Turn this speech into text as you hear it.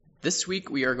This week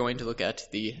we are going to look at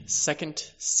the second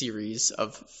series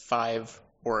of 5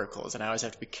 oracles, and I always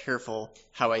have to be careful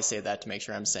how I say that to make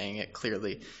sure I'm saying it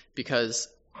clearly, because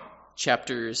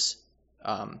chapters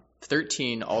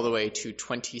 13 all the way to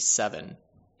 27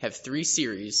 have 3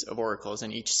 series of oracles,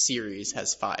 and each series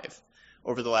has 5.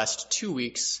 Over the last 2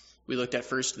 weeks, we looked at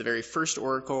first the very first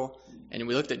oracle, and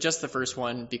we looked at just the first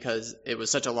one because it was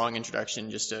such a long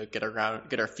introduction just to get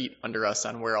our feet under us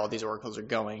on where all these oracles are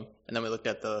going. And then we looked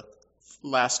at the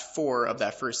last 4 of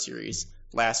that first series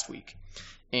last week.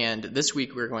 And this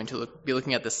week we're going to be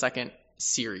looking at the second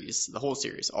series, the whole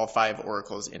series, all 5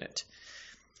 oracles in it.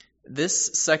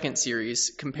 This second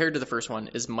series, compared to the first one,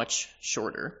 is much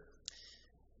shorter.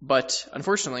 But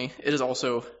unfortunately, it is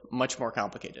also much more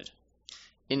complicated.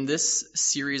 In this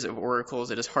series of oracles,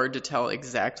 it is hard to tell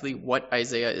exactly what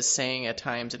Isaiah is saying at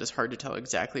times. It is hard to tell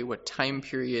exactly what time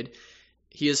period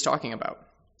he is talking about.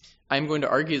 I'm going to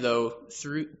argue, though,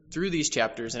 through these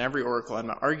chapters and every oracle, I'm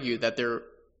going to argue that there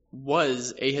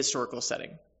was a historical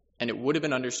setting, and it would have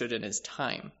been understood in his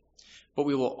time. But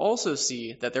we will also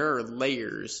see that there are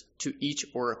layers to each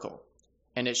oracle,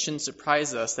 and it shouldn't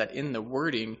surprise us that in the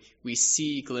wording we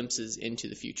see glimpses into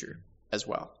the future as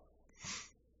well.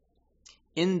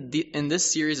 In this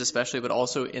series especially, but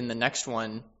also in the next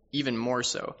one even more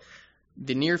so,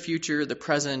 the near future, the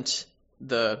present,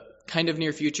 the kind of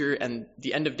near future, and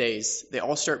the end of days, they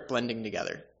all start blending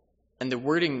together. And the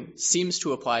wording seems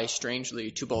to apply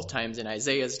strangely to both times in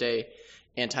Isaiah's day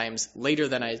and times later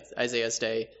than Isaiah's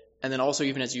day, and then also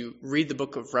even as you read the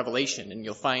book of Revelation, and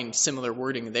you'll find similar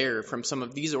wording there from some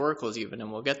of these oracles even,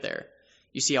 and we'll get there.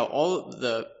 You see how all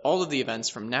of the events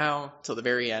from now till the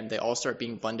very end, they all start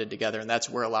being blended together, and that's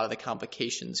where a lot of the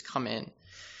complications come in.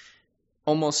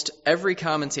 Almost every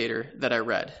commentator that I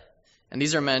read, and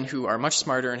these are men who are much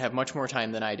smarter and have much more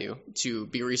time than I do to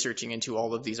be researching into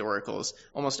all of these oracles,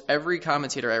 almost every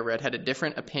commentator I read had a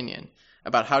different opinion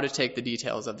about how to take the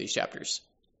details of these chapters.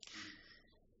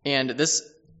 And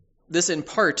this in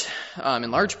part, in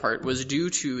large part, was due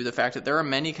to the fact that there are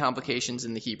many complications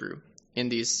in the Hebrew in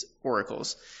these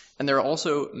oracles. And there are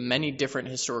also many different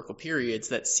historical periods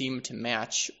that seem to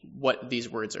match what these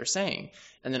words are saying.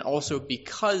 And then also,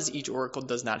 because each oracle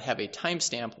does not have a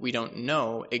timestamp, we don't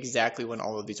know exactly when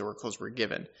all of these oracles were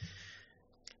given.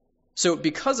 So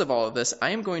because of all of this,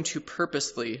 I am going to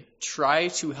purposely try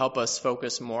to help us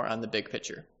focus more on the big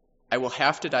picture. I will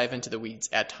have to dive into the weeds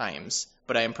at times,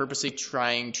 but I am purposely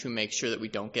trying to make sure that we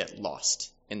don't get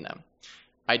lost in them.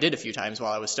 I did a few times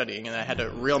while I was studying, and I had to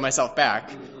reel myself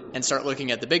back and start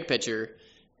looking at the big picture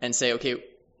and say, okay,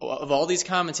 of all these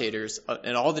commentators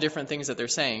and all the different things that they're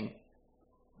saying,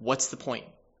 what's the point?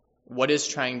 What is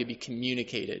trying to be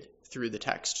communicated through the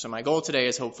text? So my goal today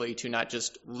is hopefully to not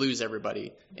just lose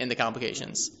everybody in the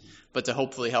complications, but to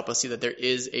hopefully help us see that there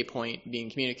is a point being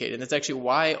communicated. And that's actually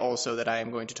why also that I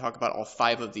am going to talk about all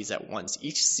 5 of these at once.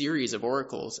 Each series of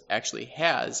oracles actually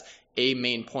has a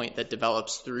main point that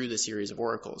develops through the series of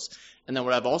oracles. And then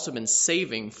what I've also been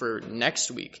saving for next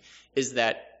week is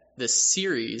that the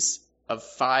series of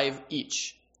 5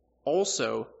 each,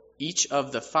 also each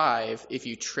of the 5, if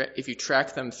you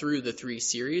track them through the 3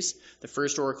 series, the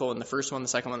first oracle and the first one, the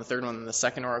second one, the third one, and the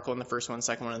second oracle and the first one,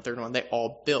 second one, and third one, they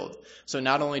all build. So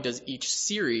not only does each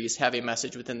series have a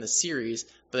message within the series,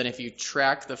 but then if you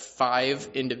track the 5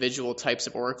 individual types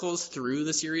of oracles through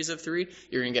the series of 3,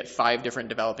 you're going to get 5 different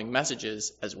developing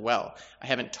messages as well. I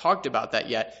haven't talked about that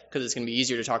yet because it's going to be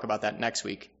easier to talk about that next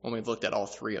week when we've looked at all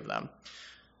 3 of them.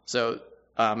 So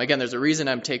again, there's a reason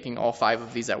I'm taking all 5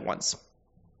 of these at once.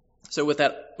 So with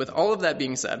all of that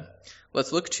being said,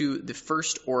 let's look to the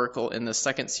first oracle in the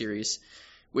second series,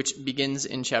 which begins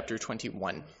in chapter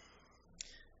 21.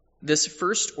 This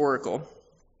first oracle,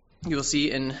 you'll see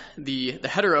in the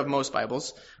header of most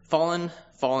Bibles, fallen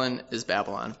is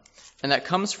Babylon. And that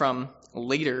comes from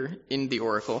later in the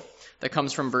oracle, that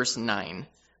comes from verse 9,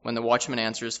 when the watchman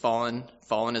answers, fallen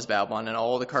is Babylon, and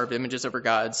all the carved images of her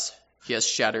gods he has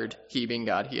shattered, he being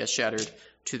God, he has shattered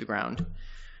to the ground.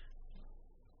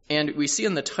 And we see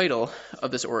in the title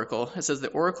of this oracle, it says the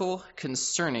oracle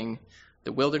concerning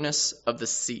the wilderness of the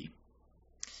sea.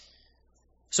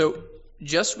 So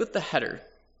just with the header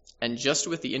and just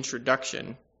with the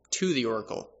introduction to the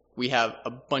oracle, we have a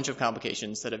bunch of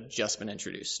complications that have just been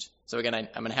introduced. So again, I'm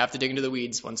going to have to dig into the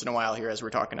weeds once in a while here as we're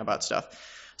talking about stuff.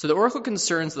 So the oracle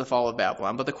concerns the fall of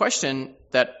Babylon, but the question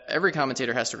that every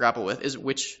commentator has to grapple with is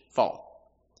which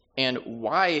fall? And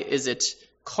why is it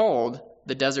called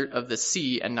the desert of the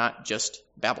sea and not just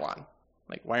Babylon?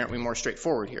 Like, why aren't we more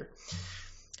straightforward here?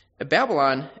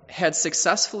 Babylon had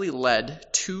successfully led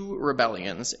 2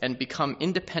 rebellions and become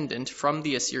independent from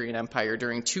the Assyrian Empire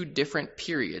during 2 different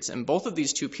periods. And both of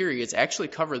these 2 periods actually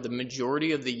cover the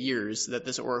majority of the years that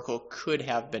this oracle could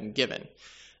have been given.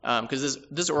 Because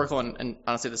this oracle, and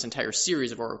honestly this entire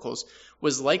series of oracles,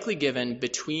 was likely given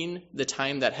between the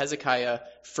time that Hezekiah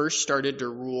first started to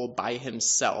rule by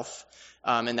himself,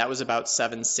 and that was about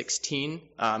 716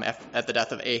 at the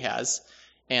death of Ahaz,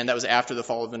 and that was after the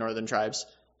fall of the northern tribes.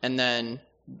 And then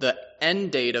the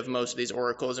end date of most of these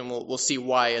oracles, and we'll see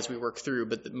why as we work through,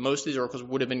 but most of these oracles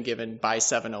would have been given by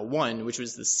 701, which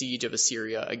was the siege of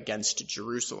Assyria against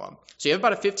Jerusalem. So you have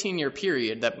about a 15-year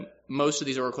period that most of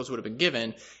these oracles would have been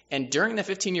given, and during that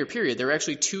 15-year period, there were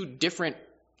actually 2 different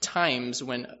times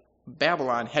when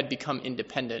Babylon had become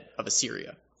independent of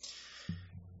Assyria.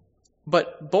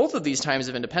 But both of these times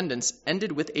of independence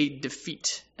ended with a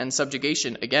defeat and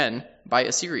subjugation, again, by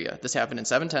Assyria. This happened in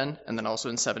 710 and then also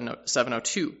in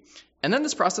 702. And then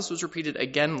this process was repeated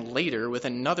again later with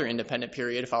another independent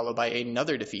period followed by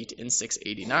another defeat in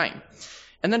 689.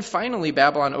 And then finally,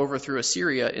 Babylon overthrew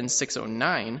Assyria in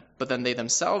 609, but then they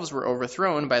themselves were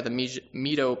overthrown by the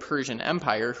Medo-Persian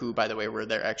Empire, who, by the way, were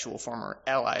their actual former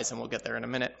allies, and we'll get there in a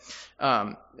minute.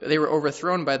 They were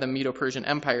overthrown by the Medo-Persian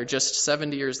Empire just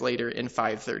 70 years later in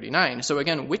 539. So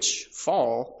again, which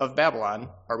fall of Babylon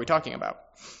are we talking about?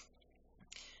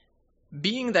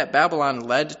 Being that Babylon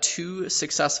led 2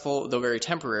 successful, though very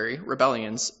temporary,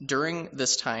 rebellions during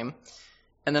this time,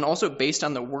 and then also based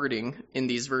on the wording in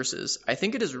these verses, I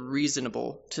think it is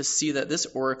reasonable to see that this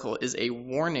oracle is a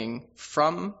warning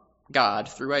from God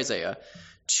through Isaiah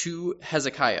to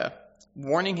Hezekiah,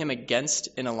 warning him against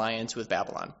an alliance with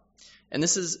Babylon. And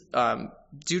this is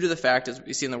due to the fact, as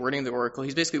we see in the wording of the oracle,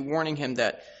 he's basically warning him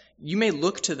that you may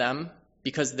look to them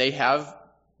because they have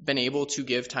been able to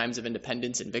give times of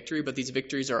independence and victory, but these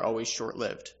victories are always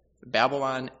short-lived.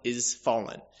 Babylon is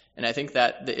fallen. And I think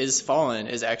that the is fallen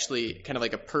is actually kind of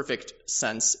like a perfect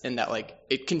sense in that, like,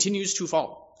 it continues to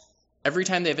fall. Every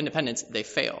time they have independence, they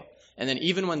fail. And then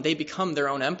even when they become their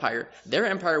own empire, their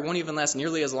empire won't even last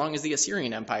nearly as long as the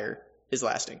Assyrian Empire is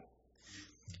lasting.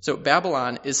 So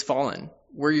Babylon is fallen.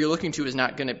 Where you're looking to is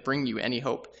not going to bring you any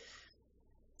hope.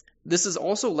 This is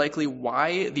also likely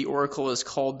why the oracle is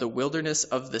called the wilderness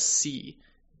of the sea.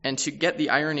 And to get the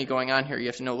irony going on here, you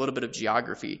have to know a little bit of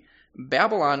geography.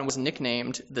 Babylon was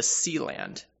nicknamed the Sea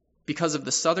Land because of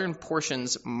the southern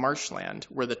portion's marshland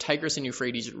where the Tigris and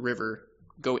Euphrates River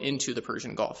go into the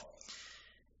Persian Gulf.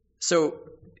 So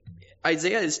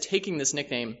Isaiah is taking this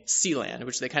nickname Sea Land,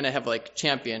 which they kind of have like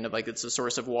championed of like it's a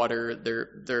source of water,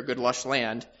 they're a good lush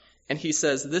land, and he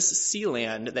says this sea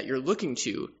land that you're looking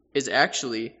to is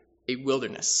actually a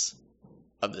wilderness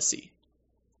of the sea.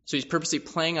 So he's purposely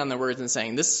playing on the words and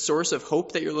saying this source of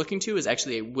hope that you're looking to is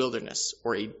actually a wilderness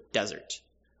or a desert.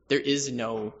 There is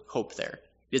no hope there.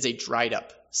 It is a dried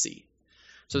up sea.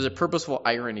 So there's a purposeful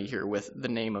irony here with the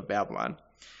name of Babylon.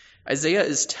 Isaiah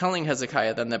is telling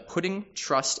Hezekiah then that putting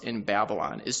trust in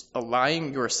Babylon is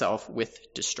allying yourself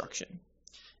with destruction.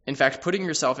 In fact, putting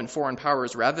yourself in foreign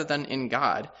powers rather than in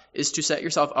God is to set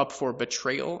yourself up for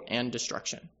betrayal and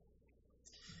destruction.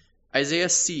 Isaiah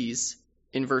sees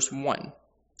in verse 1,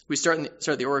 we start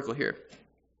the oracle here.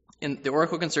 In the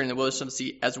oracle concerning the wilderness of the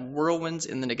sea, as whirlwinds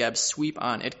in the Negeb sweep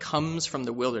on, it comes from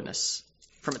the wilderness,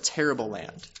 from a terrible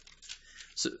land.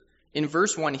 So in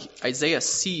verse 1, Isaiah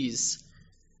sees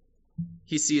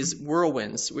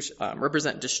whirlwinds, which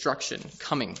represent destruction,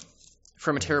 coming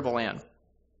from a terrible land.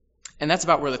 And that's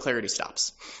about where the clarity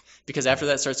stops, because after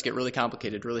that it starts to get really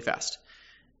complicated really fast.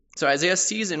 So Isaiah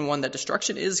sees in 1 that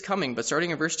destruction is coming, but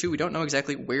starting in verse 2, we don't know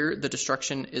exactly where the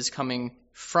destruction is coming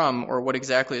from or what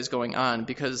exactly is going on,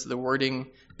 because the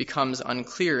wording becomes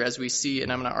unclear as we see,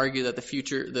 and I'm going to argue that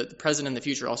the present and the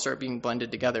future all start being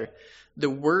blended together. The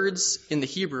words in the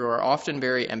Hebrew are often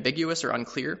very ambiguous or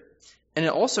unclear, and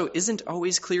it also isn't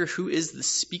always clear who is the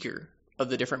speaker of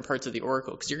the different parts of the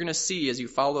oracle, because you're going to see as you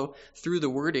follow through the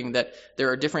wording that there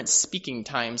are different speaking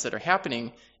times that are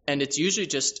happening, and it's usually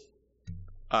just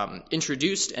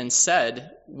introduced and said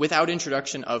without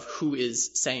introduction of who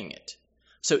is saying it.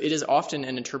 So it is often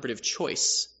an interpretive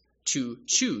choice to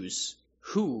choose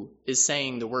who is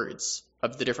saying the words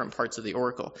of the different parts of the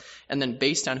oracle. And then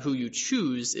based on who you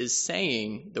choose is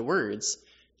saying the words,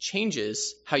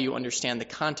 changes how you understand the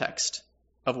context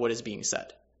of what is being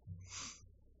said.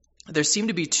 There seem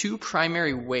to be 2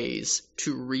 primary ways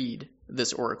to read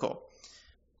this oracle,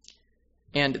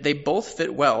 and they both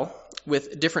fit well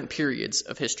with different periods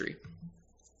of history.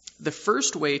 The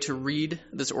first way to read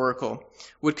this oracle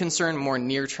would concern more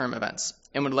near-term events.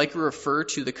 and would likely refer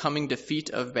to the coming defeat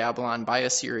of Babylon by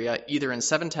Assyria either in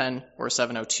 710 or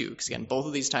 702. Because again, both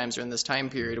of these times are in this time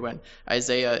period when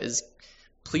Isaiah is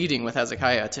pleading with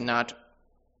Hezekiah to not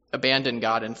abandon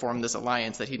God and form this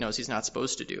alliance that he knows he's not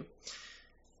supposed to do.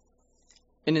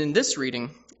 And in this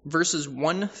reading, verses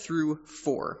 1 through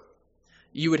 4,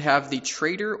 you would have the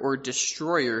traitor or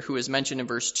destroyer who is mentioned in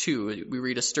verse 2. We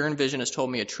read, a stern vision has told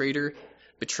me a traitor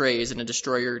betrays and a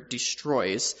destroyer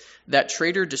destroys. That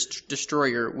traitor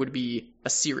destroyer would be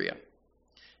Assyria.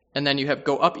 And then you have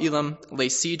go up Elam, lay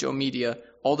siege O Media,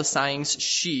 all the sighings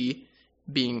she,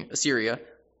 being Assyria.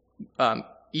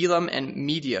 Elam and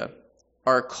Media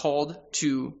are called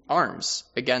to arms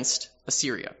against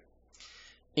Assyria.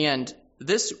 And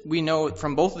this, we know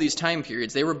from both of these time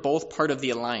periods, they were both part of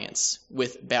the alliance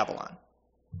with Babylon.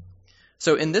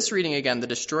 So in this reading, again, the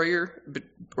destroyer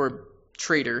or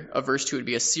traitor of verse 2 would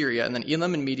be Assyria, and then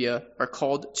Elam and Media are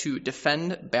called to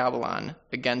defend Babylon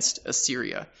against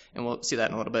Assyria. And we'll see that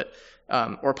in a little bit.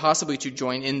 Or possibly to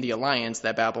join in the alliance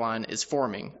that Babylon is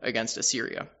forming against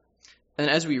Assyria. And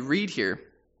as we read here,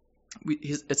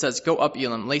 it says, go up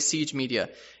Elam, lay siege Media.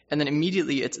 And then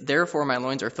immediately it's, therefore my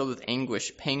loins are filled with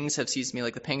anguish. Pangs have seized me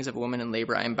like the pangs of a woman in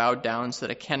labor. I am bowed down so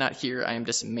that I cannot hear. I am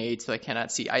dismayed so that I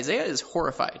cannot see. Isaiah is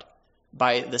horrified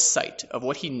by the sight of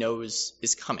what he knows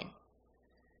is coming.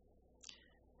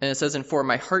 And it says, and for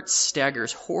my heart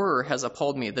staggers, horror has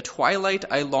appalled me. The twilight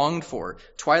I longed for.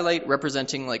 Twilight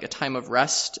representing like a time of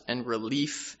rest and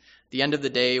relief. The end of the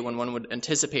day when one would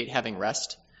anticipate having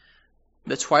rest.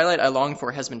 The twilight I longed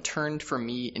for has been turned for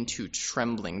me into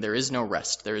trembling. There is no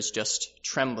rest. There is just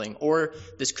trembling. Or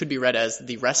this could be read as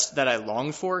the rest that I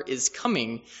longed for is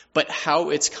coming, but how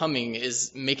it's coming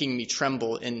is making me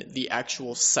tremble in the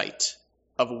actual sight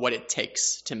of what it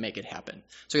takes to make it happen.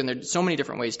 So again, there's so many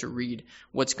different ways to read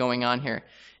what's going on here.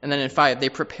 And then in 5, they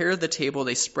prepare the table,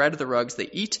 they spread the rugs, they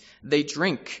eat, they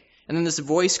drink. And then this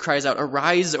voice cries out,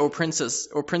 arise, O princes,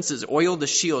 oil the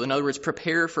shield. In other words,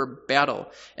 prepare for battle.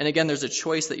 And again, there's a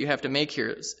choice that you have to make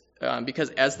here, because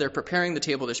as they're preparing the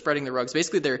table, they're spreading the rugs.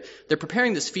 Basically, they're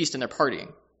preparing this feast and they're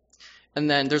partying. And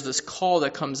then there's this call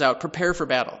that comes out, prepare for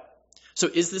battle. So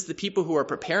is this the people who are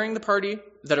preparing the party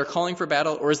that are calling for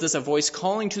battle, or is this a voice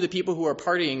calling to the people who are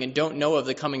partying and don't know of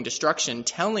the coming destruction,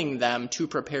 telling them to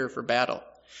prepare for battle?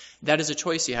 That is a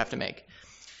choice you have to make.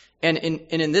 And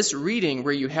in this reading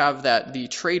where you have that the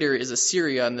traitor is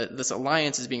Assyria and that this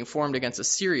alliance is being formed against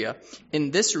Assyria, in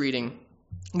this reading,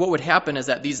 what would happen is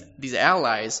that these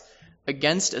allies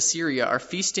against Assyria are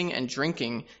feasting and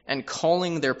drinking and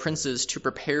calling their princes to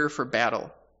prepare for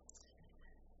battle.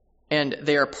 And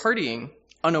they are partying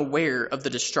unaware of the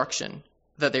destruction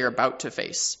that they are about to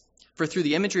face. For through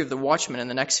the imagery of the watchman in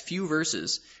the next few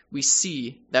verses, we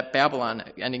see that Babylon,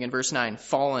 ending in verse 9,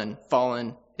 fallen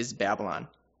is Babylon.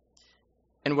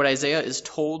 And what Isaiah is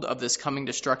told of this coming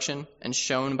destruction and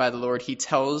shown by the Lord, he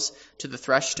tells to the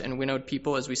threshed and winnowed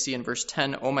people, as we see in verse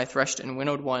 10, O my threshed and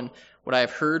winnowed one, what I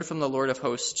have heard from the Lord of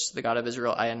hosts, the God of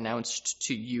Israel, I announced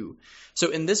to you. So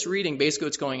in this reading, basically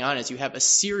what's going on is you have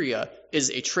Assyria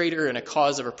is a traitor and a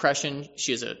cause of oppression.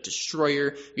 She is a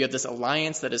destroyer. You have this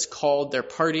alliance that is called, they're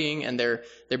partying and they're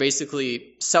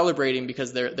basically celebrating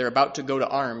because they're about to go to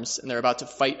arms and they're about to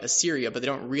fight Assyria, but they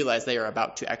don't realize they are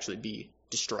about to actually be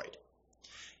destroyed.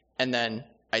 And then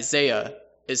Isaiah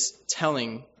is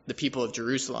telling the people of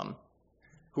Jerusalem,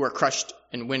 who are crushed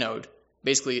and winnowed,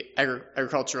 basically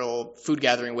agricultural food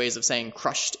gathering ways of saying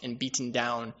crushed and beaten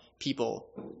down people,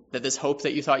 that this hope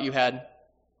that you thought you had,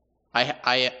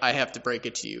 I have to break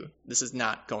it to you. This is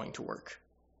not going to work.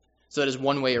 So that is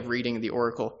one way of reading the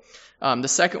oracle. The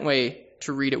second way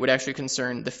to read it would actually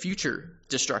concern the future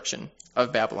destruction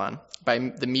of Babylon by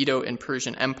the Medo and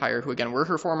Persian Empire, who again were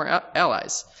her former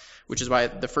allies, which is why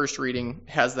the first reading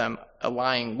has them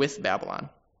allying with Babylon.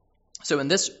 So in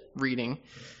this reading,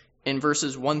 in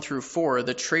verses 1 through 4,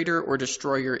 the traitor or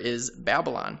destroyer is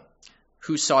Babylon,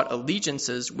 who sought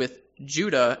allegiances with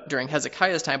Judah during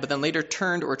Hezekiah's time, but then later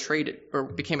turned or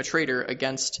became a traitor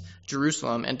against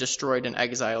Jerusalem and destroyed and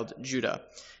exiled Judah.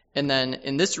 And then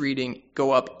in this reading,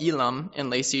 go up Elam and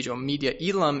lay siege on Media.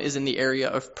 Elam is in the area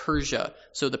of Persia,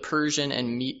 so the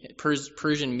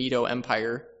Persian Medo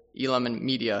Empire, Elam and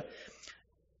Media,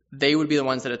 they would be the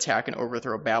ones that attack and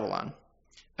overthrow Babylon.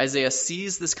 Isaiah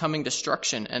sees this coming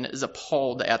destruction and is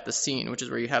appalled at the scene, which is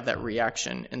where you have that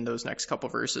reaction in those next couple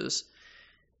verses.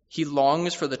 He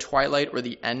longs for the twilight or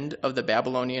the end of the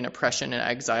Babylonian oppression and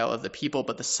exile of the people,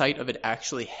 but the sight of it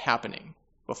actually happening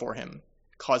before him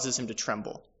causes him to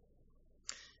tremble.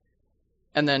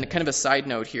 And then kind of a side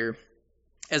note here,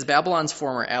 as Babylon's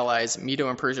former allies, Medo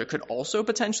and Persia, could also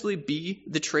potentially be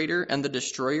the traitor and the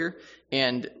destroyer,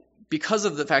 and because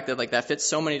of the fact that like that fits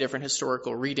so many different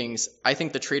historical readings, I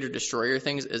think the traitor-destroyer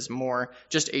things is more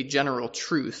just a general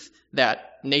truth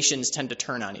that nations tend to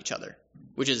turn on each other,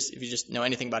 which is, if you just know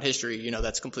anything about history, you know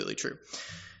that's completely true.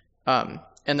 And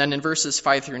then in verses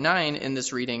 5 through 9 in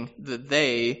this reading, the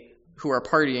they who are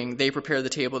partying, they prepare the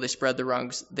table, they spread the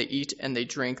rugs, they eat and they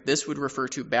drink. This would refer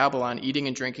to Babylon eating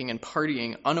and drinking and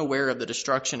partying, unaware of the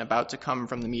destruction about to come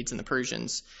from the Medes and the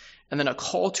Persians. And then a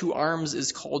call to arms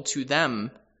is called to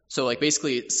them. So like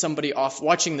basically somebody off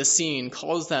watching the scene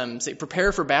calls them, say,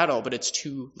 prepare for battle, but it's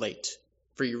too late.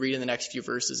 For you read in the next few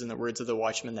verses in the words of the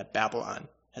watchman that Babylon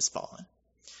has fallen.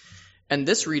 And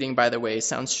this reading, by the way,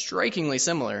 sounds strikingly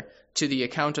similar to the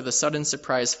account of the sudden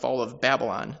surprise fall of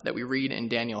Babylon that we read in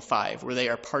Daniel 5, where they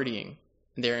are partying.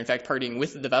 They're in fact partying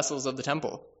with the vessels of the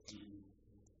temple.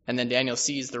 And then Daniel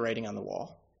sees the writing on the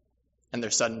wall, and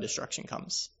their sudden destruction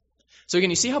comes. So again,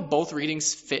 you see how both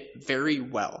readings fit very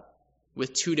well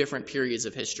with two different periods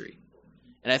of history.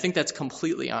 And I think that's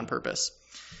completely on purpose.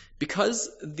 Because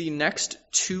the next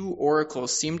two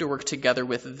oracles seem to work together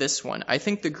with this one, I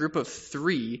think the group of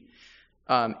three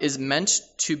is meant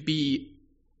to be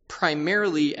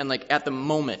primarily and like at the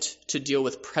moment to deal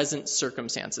with present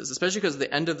circumstances, especially because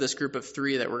the end of this group of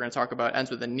three that we're going to talk about ends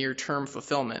with a near-term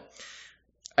fulfillment.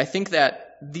 I think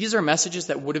that these are messages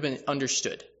that would have been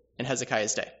understood in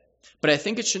Hezekiah's day. But I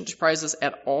think it shouldn't surprise us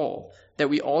at all that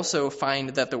we also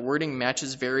find that the wording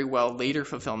matches very well later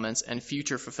fulfillments and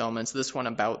future fulfillments, this one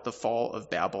about the fall of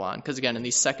Babylon. Because again, in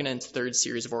these second and third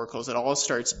series of oracles, it all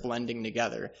starts blending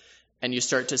together. And you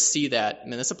start to see that, I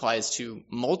mean, this applies to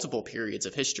multiple periods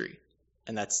of history.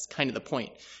 And that's kind of the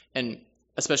point. And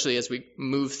especially as we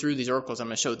move through these oracles, I'm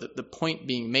going to show that the point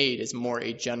being made is more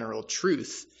a general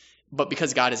truth. But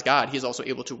because God is God, he's also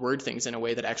able to word things in a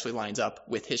way that actually lines up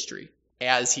with history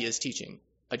as he is teaching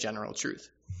a general truth.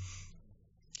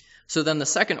 So then the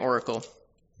second oracle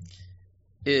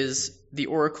is the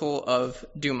oracle of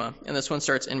Duma. And this one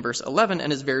starts in verse 11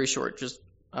 and is very short, just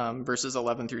verses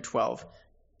 11 through 12.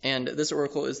 And this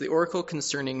oracle is the oracle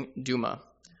concerning Duma.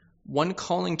 One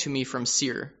calling to me from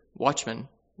Seir, watchman,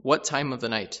 what time of the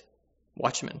night?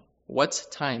 Watchman, what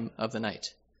time of the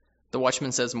night? The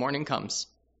watchman says, morning comes,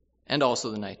 and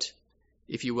also the night.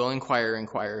 If you will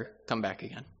inquire, come back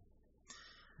again.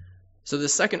 So the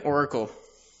second oracle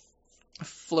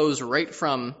flows right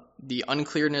from the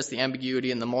unclearness, the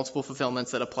ambiguity, and the multiple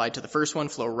fulfillments that apply to the first one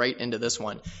flow right into this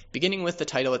one, beginning with the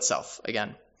title itself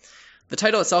again. The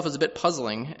title itself is a bit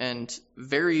puzzling and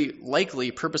very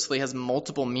likely purposely has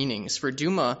multiple meanings. For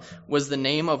Duma was the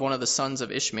name of one of the sons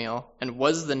of Ishmael and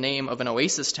was the name of an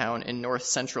oasis town in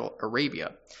north-central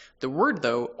Arabia. The word,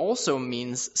 though, also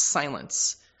means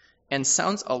silence and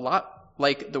sounds a lot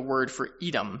like the word for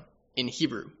Edom in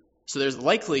Hebrew. So there's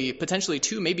likely potentially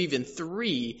two, maybe even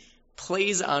three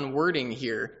plays on wording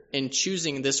here in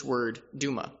choosing this word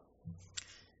Duma.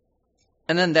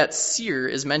 And then that Seir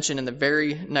is mentioned in the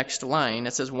very next line.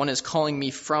 It says, one is calling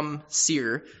me from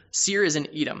Seir. Seir is in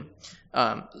Edom.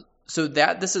 So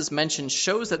that this is mentioned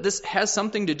shows that this has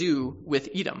something to do with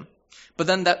Edom. But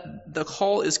then that the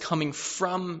call is coming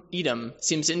from Edom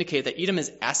seems to indicate that Edom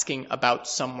is asking about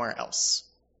somewhere else.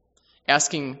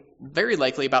 Asking very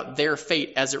likely about their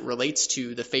fate as it relates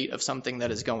to the fate of something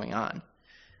that is going on.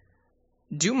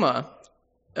 Duma,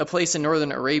 a place in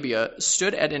northern Arabia,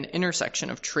 stood at an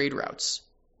intersection of trade routes,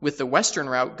 with the western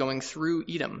route going through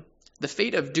Edom. The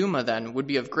fate of Duma, then, would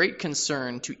be of great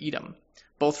concern to Edom,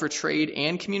 both for trade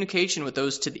and communication with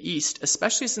those to the east,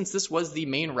 especially since this was the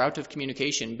main route of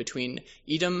communication between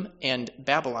Edom and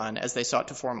Babylon as they sought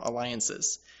to form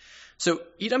alliances. So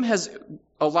Edom has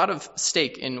a lot of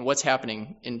stake in what's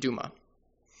happening in Duma.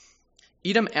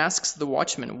 Edom asks the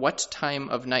watchman what time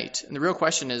of night, and the real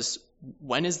question is,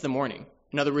 when is the morning?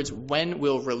 In other words, when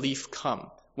will relief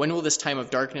come? When will this time of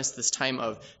darkness, this time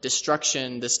of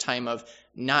destruction, this time of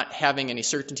not having any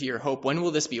certainty or hope, when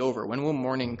will this be over? When will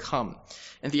morning come?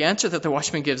 And the answer that the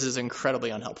watchman gives is incredibly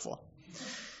unhelpful.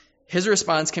 His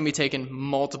response can be taken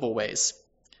multiple ways.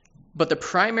 But the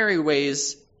primary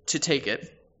ways to take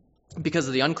it, because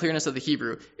of the unclearness of the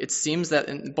Hebrew, it seems that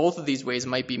in both of these ways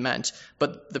might be meant.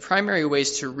 But the primary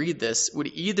ways to read this would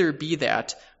either be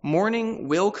that morning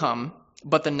will come,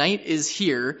 but the night is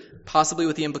here, possibly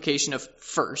with the implication of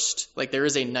first, like there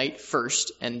is a night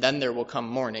first, and then there will come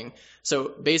morning. So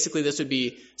basically this would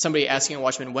be somebody asking a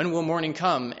watchman, when will morning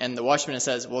come? And the watchman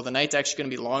says, well, the night's actually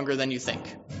going to be longer than you think,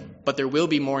 but there will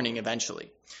be morning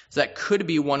eventually. So that could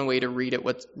be one way to read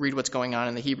what's going on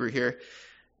in the Hebrew here.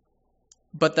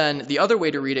 But then the other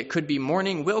way to read it could be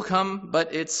morning will come,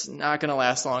 but it's not going to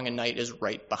last long and night is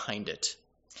right behind it.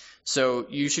 So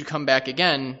you should come back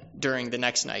again during the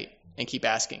next night and keep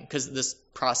asking, because this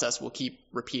process will keep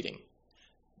repeating.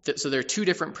 So there are two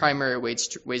different primary ways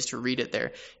to read it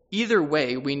there. Either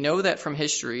way, we know that from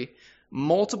history,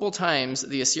 multiple times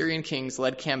the Assyrian kings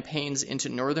led campaigns into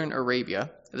northern Arabia.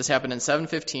 This happened in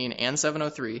 715 and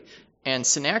 703, and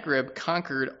Sennacherib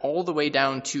conquered all the way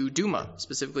down to Duma,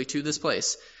 specifically to this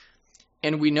place.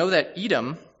 And we know that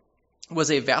Edom was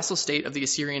a vassal state of the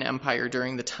Assyrian Empire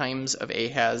during the times of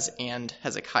Ahaz and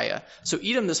Hezekiah. So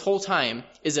Edom this whole time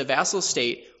is a vassal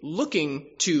state looking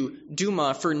to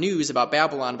Duma for news about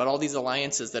Babylon, about all these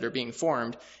alliances that are being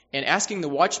formed, and asking the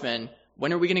watchmen,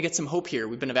 when are we going to get some hope here?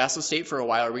 We've been a vassal state for a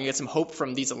while. Are we going to get some hope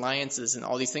from these alliances and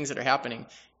all these things that are happening?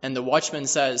 And the watchman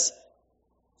says,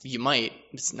 you might.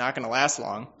 It's not going to last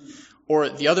long. Or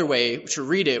the other way to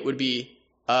read it would be,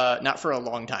 not for a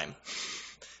long time,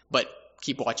 but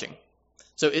keep watching.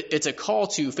 So it's a call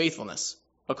to faithfulness,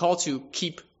 a call to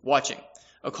keep watching,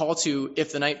 a call to,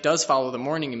 if the night does follow the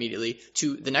morning immediately,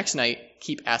 to the next night,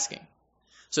 keep asking.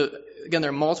 So again,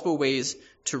 there are multiple ways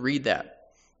to read that.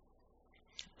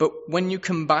 But when you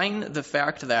combine the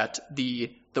fact that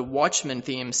the watchman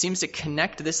theme seems to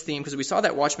connect this theme, because we saw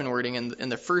that watchman wording in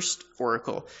the first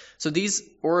oracle. So these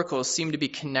oracles seem to be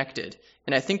connected.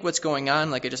 And I think what's going on,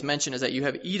 like I just mentioned, is that you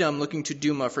have Edom looking to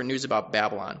Duma for news about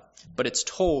Babylon. But it's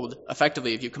told,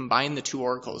 effectively, if you combine the two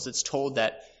oracles, it's told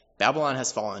that Babylon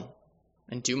has fallen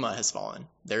and Duma has fallen.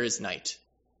 There is night.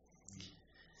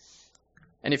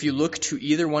 And if you look to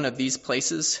either one of these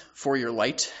places for your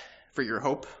light, for your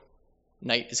hope,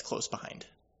 night is close behind.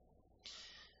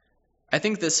 I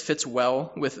think this fits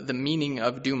well with the meaning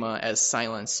of Duma as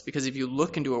silence, because if you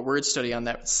look into a word study on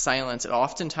that silence, it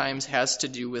oftentimes has to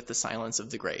do with the silence of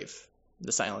the grave,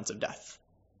 the silence of death,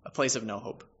 a place of no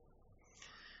hope.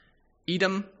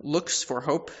 Edom looks for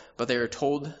hope, but they are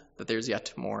told that there's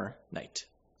yet more night.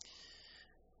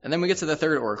 And then we get to the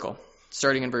third oracle,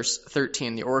 starting in verse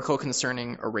 13, the oracle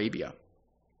concerning Arabia.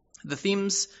 The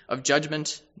themes of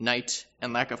judgment, night,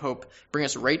 and lack of hope bring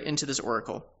us right into this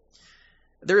oracle.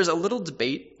 There is a little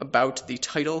debate about the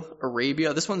title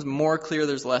Arabia. This one's more clear.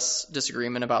 There's less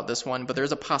disagreement about this one, but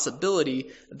there's a possibility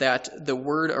that the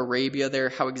word Arabia there,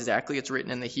 how exactly it's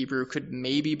written in the Hebrew, could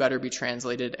maybe better be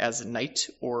translated as night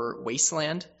or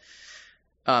wasteland.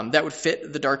 That would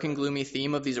fit the dark and gloomy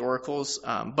theme of these oracles,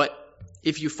 but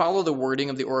if you follow the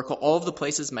wording of the oracle, all of the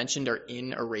places mentioned are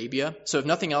in Arabia. So if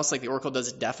nothing else, like the oracle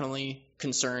does definitely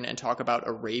concern and talk about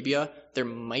Arabia, there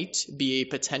might be a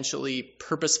potentially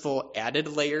purposeful added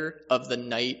layer of the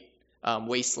night,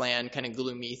 wasteland, kind of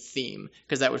gloomy theme,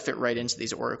 because that would fit right into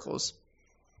these oracles.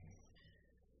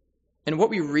 And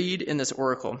what we read in this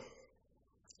oracle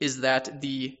is that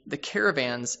the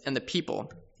caravans and the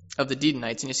people of the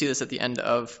Dedanites, and you see this at the end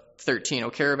of 13,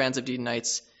 O caravans of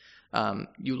Dedanites,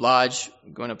 you lodge,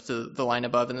 going up to the line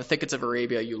above, in the thickets of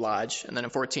Arabia you lodge. And then in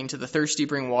 14, to the thirsty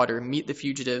bring water, meet the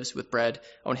fugitives with bread,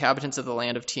 O inhabitants of the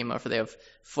land of Tema, for they have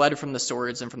fled from the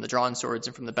swords and from the drawn swords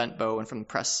and from the bent bow and from the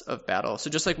press of battle. So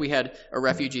just like we had a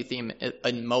refugee theme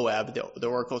in Moab, the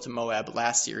oracle to Moab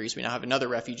last series, we now have another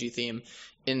refugee theme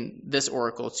in this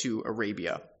oracle to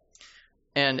Arabia.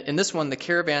 And in this one, the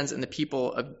caravans and the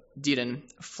people of Dedan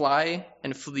fly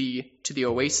and flee to the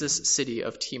oasis city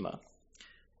of Tema.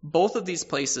 Both of these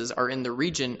places are in the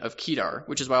region of Kedar,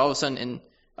 which is why all of a sudden in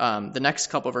the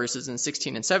next couple verses in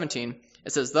 16 and 17,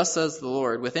 it says, thus says the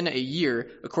Lord, within a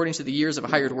year, according to the years of a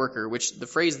hired worker, which the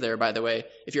phrase there, by the way,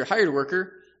 if you're a hired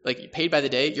worker, like paid by the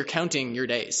day, you're counting your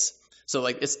days. So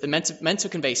like it's meant to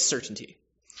convey certainty.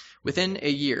 Within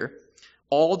a year,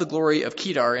 all the glory of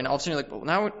Kedar, and all of a sudden you're like,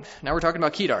 well, now we're talking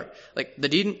about Kedar. Like the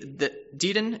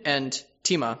Dedan and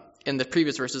Tema in the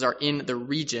previous verses are in the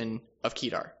region of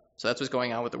Kedar. So that's what's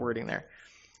going on with the wording there.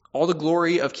 All the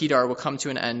glory of Kedar will come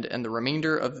to an end, and the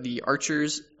remainder of the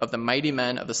archers of the mighty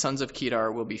men of the sons of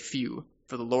Kedar will be few,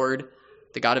 for the Lord,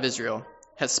 the God of Israel,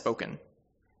 has spoken.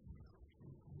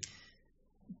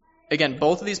 Again,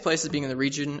 both of these places being in the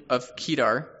region of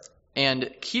Kedar,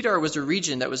 and Kedar was a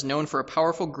region that was known for a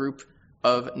powerful group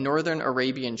of northern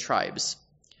Arabian tribes.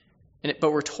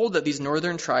 But we're told that these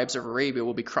northern tribes of Arabia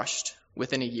will be crushed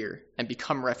within a year and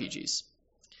become refugees.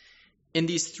 In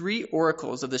these three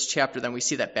oracles of this chapter, then we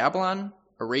see that Babylon,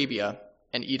 Arabia,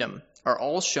 and Edom are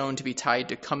all shown to be tied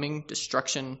to coming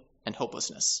destruction and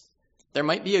hopelessness. There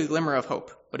might be a glimmer of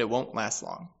hope, but it won't last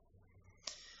long.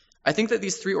 I think that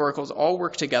these three oracles all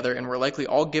work together and were likely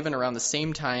all given around the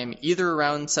same time, either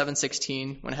around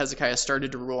 716, when Hezekiah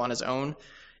started to rule on his own,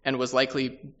 and was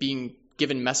likely being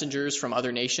given messengers from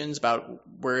other nations about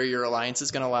where your alliance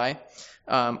is going to lie,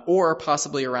 or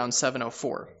possibly around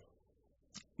 704.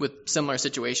 With similar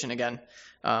situation again.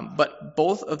 But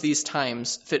both of these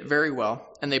times fit very well,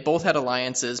 and they both had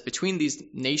alliances between these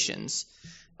nations,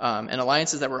 and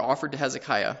alliances that were offered to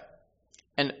Hezekiah,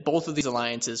 and both of these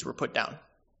alliances were put down.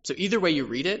 So either way you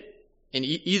read it, and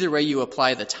either way you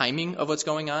apply the timing of what's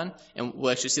going on, and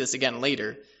we'll actually see this again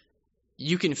later,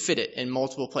 you can fit it in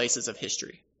multiple places of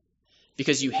history.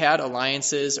 Because you had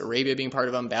alliances, Arabia being part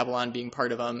of them, Babylon being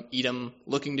part of them, Edom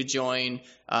looking to join,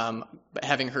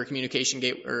 having her communication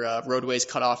gate or roadways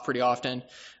cut off pretty often.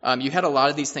 You had a lot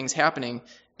of these things happening,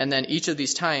 and then each of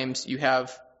these times you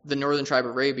have the northern tribe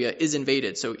of Arabia is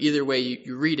invaded. So either way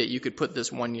you read it, you could put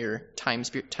this 1 year time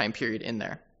period in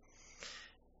there.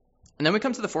 And then we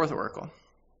come to the fourth oracle.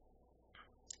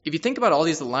 If you think about all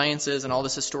these alliances and all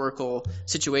this historical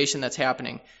situation that's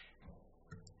happening,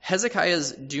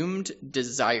 Hezekiah's doomed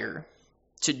desire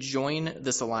to join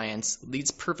this alliance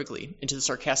leads perfectly into the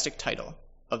sarcastic title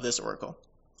of this oracle.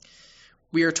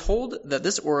 We are told that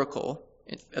this oracle,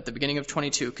 at the beginning of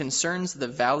 22, concerns the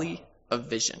Valley of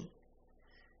Vision.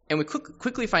 And we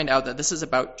quickly find out that this is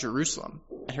about Jerusalem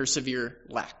and her severe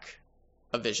lack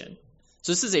of vision.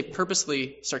 So this is a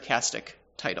purposely sarcastic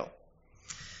title.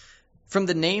 From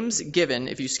the names given,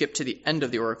 if you skip to the end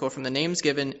of the oracle, from the names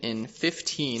given in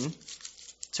 15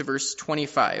 to verse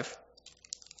 25,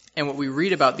 and what we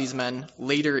read about these men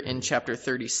later in chapter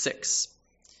 36,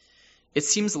 it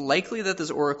seems likely that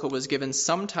this oracle was given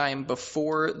sometime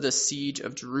before the siege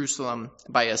of Jerusalem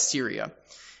by Assyria.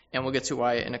 And we'll get to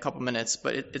why in a couple minutes,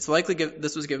 but it's likely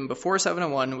this was given before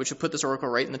 701, which would put this oracle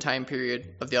right in the time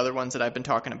period of the other ones that I've been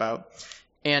talking about.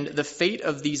 And the fate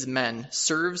of these men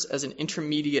serves as an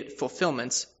intermediate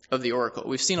fulfillment of the oracle.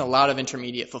 We've seen a lot of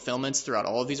intermediate fulfillments throughout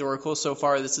all of these oracles so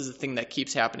far. This is the thing that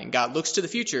keeps happening. God looks to the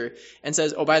future and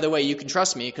says, oh, by the way, you can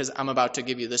trust me because I'm about to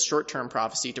give you this short-term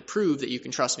prophecy to prove that you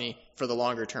can trust me for the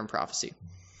longer-term prophecy.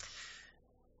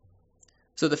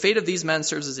 So the fate of these men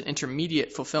serves as an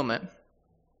intermediate fulfillment.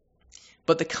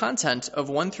 But the content of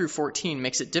 1 through 14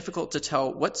 makes it difficult to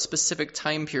tell what specific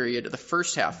time period the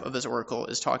first half of this oracle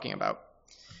is talking about.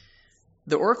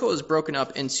 The oracle is broken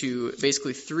up into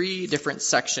basically 3 different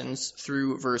sections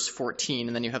through verse 14,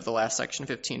 and then you have the last section,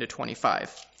 15 to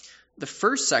 25. The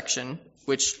first section,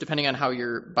 which, depending on how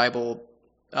your Bible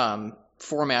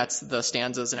formats the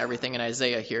stanzas and everything in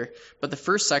Isaiah here, but the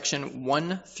first section,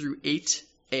 1 through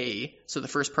 8a, so the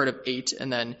first part of 8,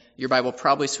 and then your Bible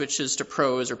probably switches to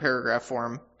prose or paragraph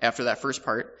form after that first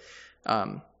part,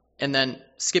 and then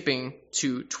skipping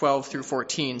to 12 through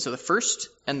 14. So the first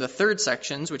and the third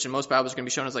sections, which in most Bibles are going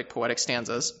to be shown as like poetic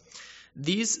stanzas,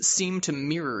 these seem to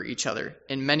mirror each other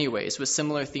in many ways with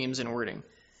similar themes and wording.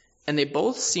 And they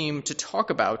both seem to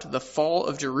talk about the fall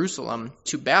of Jerusalem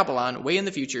to Babylon way in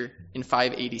the future in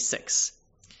 586.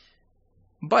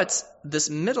 But this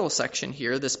middle section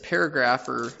here, this paragraph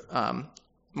or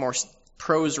more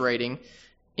prose writing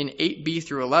in 8b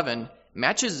through 11,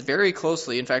 matches very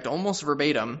closely, in fact almost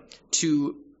verbatim,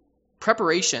 to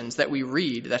preparations that we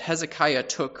read that Hezekiah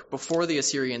took before the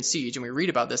Assyrian siege, and we read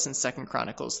about this in 2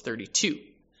 Chronicles 32.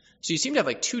 So you seem to have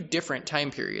like 2 different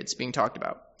time periods being talked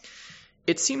about.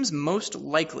 It seems most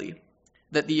likely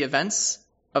that the events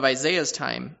of Isaiah's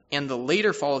time and the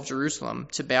later fall of Jerusalem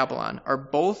to Babylon are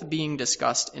both being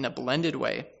discussed in a blended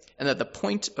way, and that the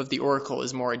point of the oracle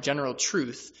is more a general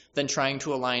truth than trying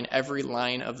to align every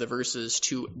line of the verses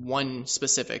to one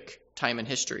specific time in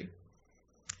history.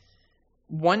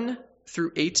 1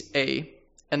 through 8a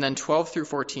and then 12 through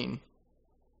 14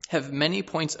 have many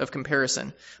points of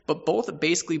comparison, but both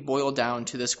basically boil down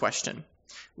to this question: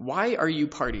 why are you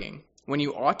partying when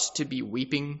you ought to be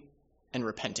weeping and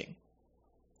repenting?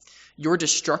 Your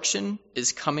destruction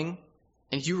is coming,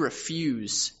 and you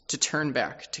refuse to turn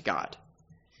back to God.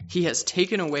 He has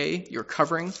taken away your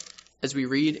covering. As we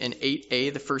read in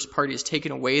 8a, the first part, he has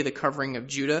taken away the covering of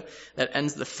Judah. That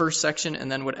ends the first section,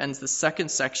 and then what ends the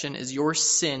second section is your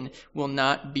sin will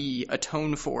not be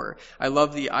atoned for. I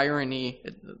love the irony,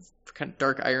 kind of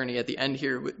dark irony at the end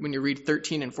here when you read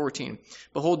 13 and 14.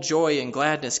 Behold joy and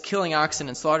gladness, killing oxen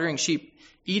and slaughtering sheep,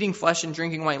 eating flesh and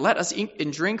drinking wine. Let us eat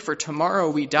and drink, for tomorrow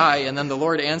we die. And then the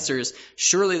Lord answers,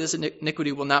 surely this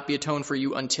iniquity will not be atoned for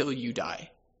you until you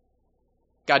die.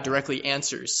 God directly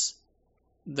answers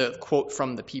the quote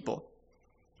from the people.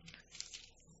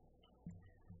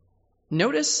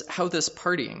 Notice how this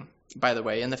partying, by the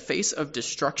way, in the face of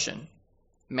destruction,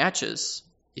 matches,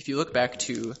 if you look back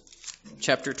to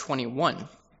chapter 21.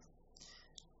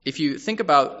 If you think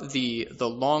about the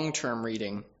long-term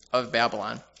reading of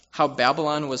Babylon, how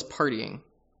Babylon was partying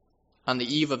on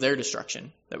the eve of their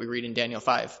destruction that we read in Daniel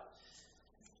 5.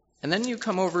 And then you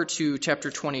come over to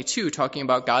chapter 22 talking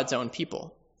about God's own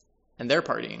people and their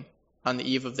partying on the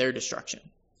eve of their destruction.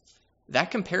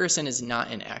 that comparison is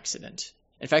not an accident.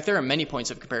 In fact, there are many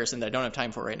points of comparison that I don't have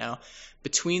time for right now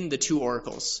between the two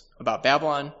oracles about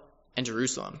Babylon and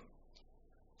Jerusalem,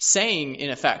 saying, in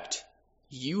effect,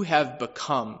 you have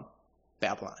become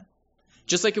Babylon.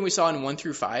 Just like when we saw in 1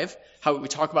 through 5, how we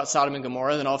talk about Sodom and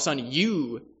Gomorrah, then all of a sudden,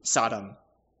 you, Sodom,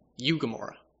 you,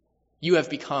 Gomorrah, you have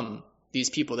become these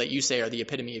people that you say are the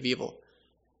epitome of evil.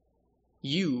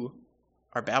 You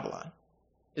are Babylon,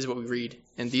 is what we read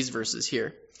in these verses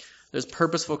here. There's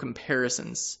purposeful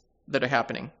comparisons that are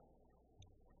happening.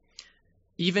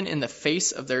 Even in the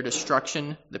face of their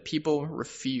destruction, the people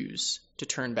refuse to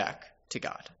turn back to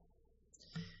God.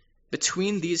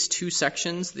 Between these two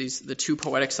sections, the two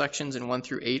poetic sections in 1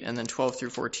 through 8 and then 12 through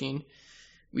 14,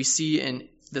 we see in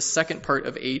the second part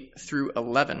of 8 through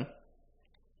 11,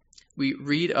 we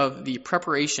read of the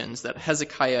preparations that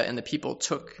Hezekiah and the people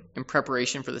took in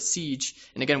preparation for the siege.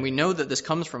 And again, we know that this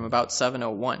comes from about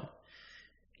 701.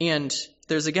 And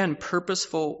there's, again,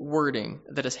 purposeful wording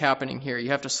that is happening here. You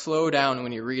have to slow down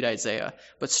when you read Isaiah.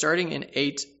 But starting in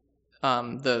 8,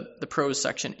 the prose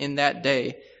section, in that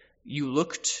day, you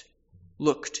looked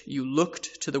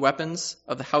to the weapons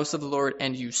of the house of the Lord,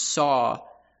 and you saw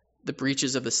the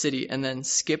breaches of the city. And then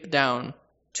skip down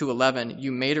to 11.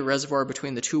 You made a reservoir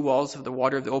between the two walls of the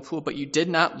water of the old pool, but you did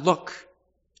not look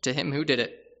to him who did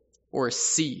it, or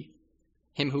see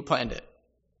him who planned it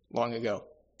long ago.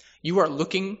 You are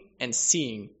looking and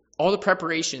seeing all the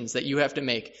preparations that you have to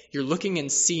make. You're looking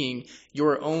and seeing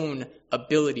your own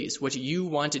abilities, what you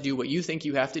want to do, what you think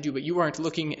you have to do, but you aren't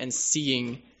looking and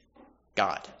seeing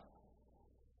God.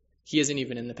 He isn't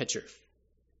even in the picture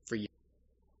for you.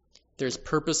 There's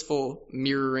purposeful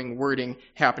mirroring wording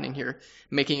happening here,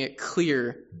 making it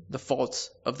clear the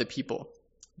faults of the people.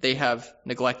 They have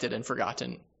neglected and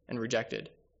forgotten and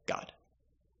rejected God.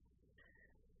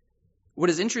 What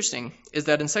is interesting is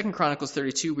that in 2 Chronicles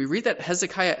 32, we read that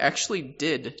Hezekiah actually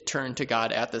did turn to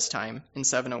God at this time in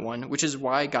 701, which is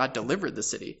why God delivered the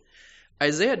city.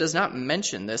 Isaiah does not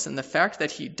mention this, and the fact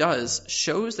that he does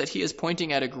shows that he is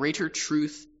pointing at a greater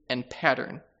truth and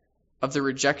pattern of the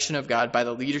rejection of God by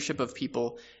the leadership of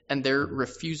people and their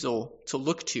refusal to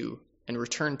look to and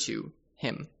return to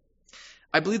him.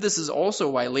 I believe this is also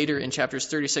why later in chapters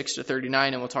 36 to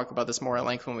 39, and we'll talk about this more at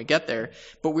length when we get there,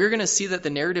 but we're going to see that the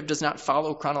narrative does not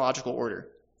follow chronological order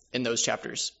in those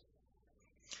chapters.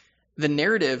 The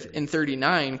narrative in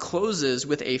 39 closes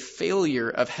with a failure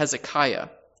of Hezekiah,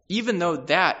 even though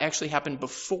that actually happened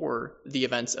before the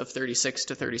events of 36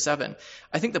 to 37.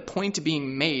 I think the point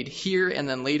being made here and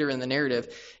then later in the narrative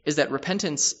is that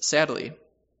repentance, sadly,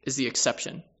 is the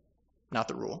exception, not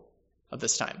the rule of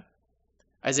this time.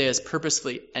 Isaiah is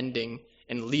purposefully ending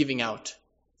and leaving out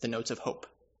the notes of hope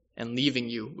and leaving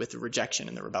you with the rejection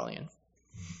and the rebellion.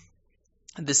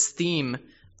 This theme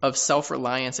of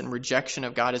self-reliance and rejection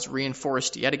of God is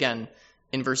reinforced yet again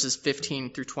in verses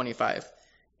 15 through 25.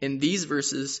 In these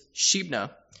verses, Shebna,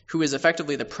 who is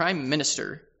effectively the prime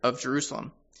minister of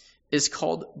Jerusalem, is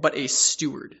called but a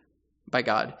steward by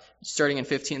God. Starting in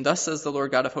 15, thus says the Lord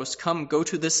God of hosts, come, go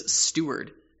to this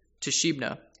steward, to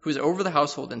Shebna, who is over the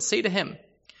household, and say to him,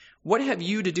 what have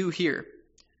you to do here?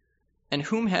 And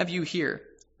whom have you here,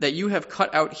 that you have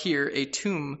cut out here a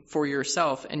tomb for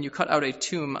yourself, and you cut out a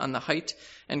tomb on the height,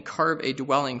 and carve a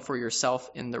dwelling for yourself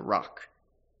in the rock?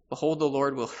 Behold, the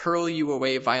Lord will hurl you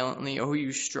away violently, O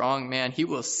you strong man. He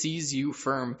will seize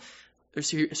firm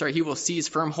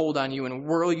hold on you and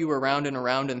whirl you around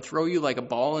and throw you like a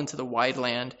ball into the wide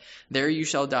land. There you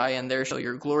shall die, and there shall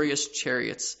your glorious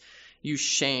chariots, you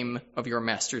shame of your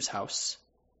master's house.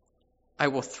 I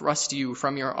will thrust you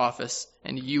from your office,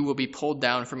 and you will be pulled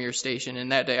down from your station. In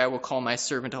that day I will call my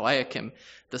servant Eliakim,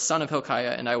 the son of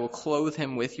Hilkiah, and I will clothe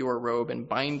him with your robe and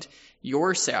bind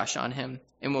your sash on him,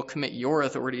 and will commit your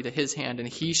authority to his hand, and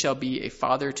he shall be a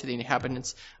father to the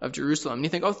inhabitants of Jerusalem. And you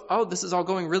think, oh, this is all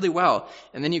going really well.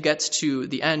 And then you get to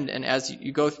the end, and as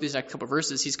you go through these next couple of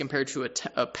verses, he's compared to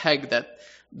a peg that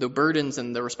the burdens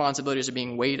and the responsibilities are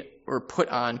being weighed or put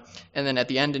on. And then at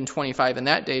the end in 25, in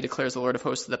that day, declares the Lord of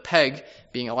hosts, the peg,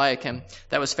 being Eliakim,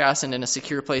 that was fastened in a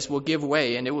secure place, will give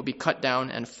way, and it will be cut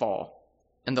down and fall.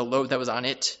 And the load that was on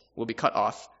it will be cut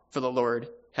off, for the Lord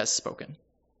has spoken.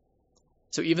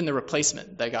 So even the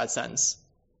replacement that God sends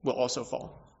will also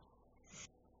fall.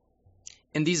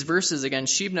 In these verses, again,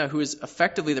 Shebna, who is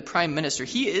effectively the prime minister,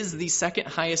 he is the second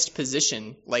highest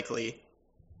position, likely,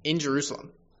 in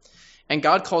Jerusalem. And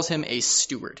God calls him a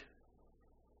steward.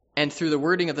 And through the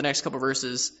wording of the next couple of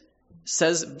verses,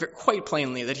 says quite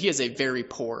plainly that he is a very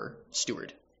poor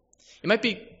steward. It might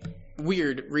be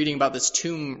weird reading about this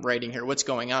tomb writing here, what's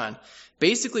going on.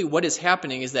 Basically, what is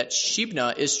happening is that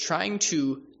Shebna is trying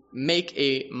to make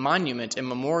a monument, a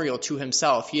memorial to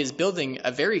himself. He is building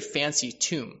a very fancy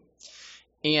tomb.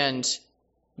 And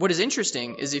what is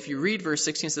interesting is if you read verse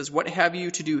 16, it says, "What have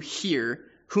you to do here?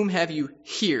 Whom have you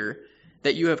here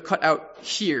that you have cut out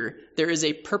here?" There is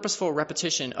a purposeful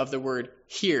repetition of the word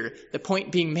here. The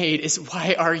point being made is,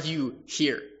 why are you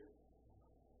here?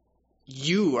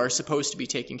 You are supposed to be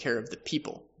taking care of the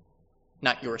people,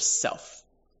 not yourself.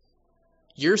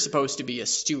 You're supposed to be a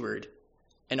steward,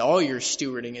 and all you're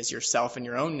stewarding is yourself and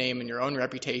your own name and your own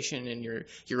reputation and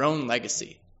your own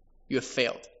legacy. You have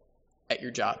failed at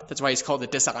your job. That's why he's called a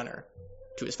dishonor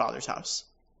to his father's house.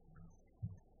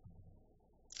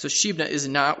 So Shebna is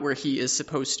not where he is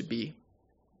supposed to be.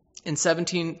 In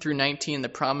 17 through 19, the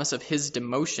promise of his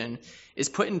demotion is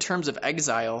put in terms of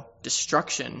exile,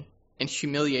 destruction, and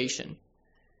humiliation.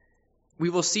 We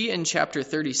will see in chapter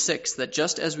 36 that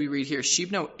just as we read here,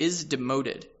 Shebna is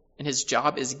demoted and his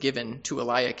job is given to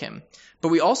Eliakim. But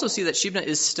we also see that Shebna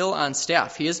is still on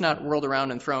staff. He is not whirled around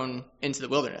and thrown into the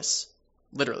wilderness,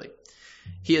 literally.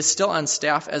 He is still on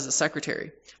staff as a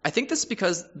secretary. I think this is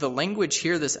because the language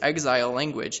here, this exile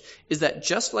language, is that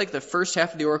just like the first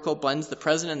half of the oracle blends the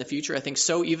present and the future, I think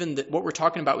so even what we're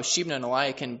talking about with Shebna and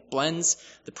Eliakim blends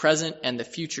the present and the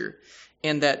future.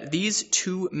 And that these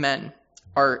two men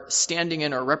are standing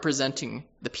in or representing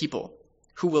the people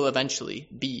who will eventually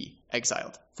be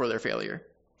exiled for their failure.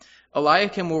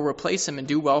 Eliakim will replace him and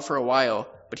do well for a while,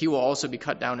 but he will also be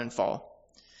cut down and fall.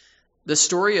 The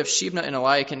story of Shebna and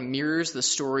Eliakim mirrors the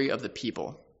story of the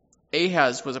people.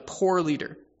 Ahaz was a poor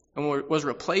leader and was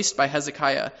replaced by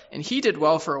Hezekiah, and he did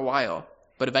well for a while,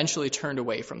 but eventually turned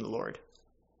away from the Lord.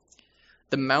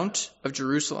 The Mount of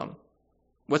Jerusalem,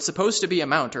 what's supposed to be a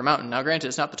mount or mountain. Now, granted,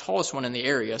 it's not the tallest one in the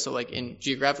area, so like in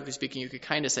geographically speaking, you could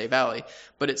kind of say valley,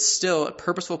 but it's still a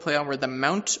purposeful play on where the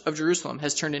Mount of Jerusalem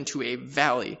has turned into a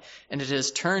valley, and it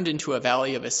has turned into a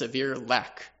valley of a severe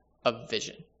lack of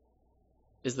vision,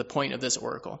 is the point of this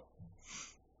oracle.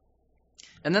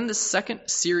 And then the second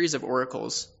series of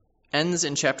oracles ends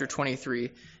in chapter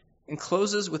 23 and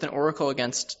closes with an oracle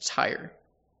against Tyre.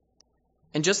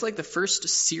 And just like the first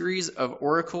series of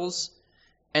oracles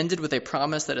ended with a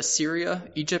promise that Assyria,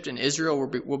 Egypt, and Israel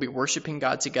will be worshiping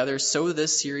God together, so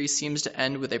this series seems to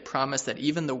end with a promise that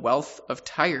even the wealth of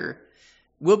Tyre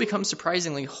will become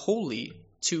surprisingly holy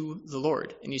to the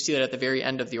Lord. And you see that at the very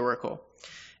end of the oracle.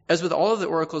 As with all of the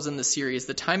oracles in the series,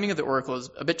 the timing of the oracle is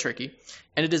a bit tricky,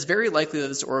 and it is very likely that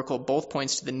this oracle both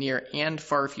points to the near and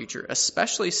far future,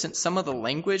 especially since some of the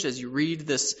language, as you read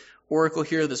this oracle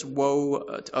here, this woe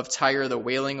of Tyre, the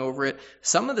wailing over it,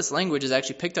 some of this language is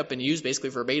actually picked up and used basically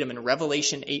verbatim in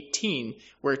Revelation 18,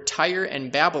 where Tyre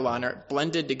and Babylon are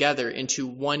blended together into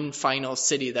one final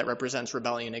city that represents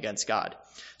rebellion against God.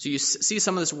 So you see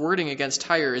some of this wording against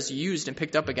Tyre is used and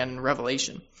picked up again in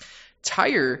Revelation.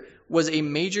 Tyre was a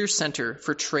major center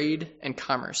for trade and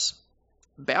commerce.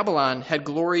 Babylon had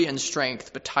glory and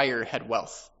strength, but Tyre had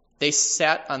wealth. They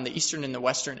sat on the eastern and the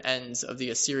western ends of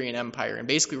the Assyrian Empire and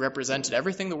basically represented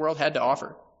everything the world had to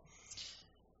offer.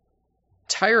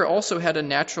 Tyre also had a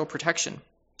natural protection.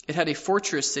 It had a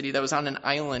fortress city that was on an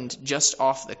island just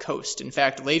off the coast. In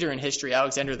fact, later in history,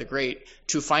 Alexander the Great,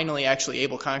 to finally actually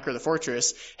able to conquer the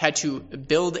fortress, had to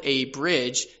build a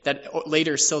bridge that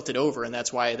later silted over, and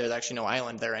that's why there's actually no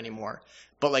island there anymore.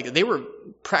 But they were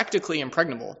practically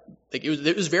impregnable.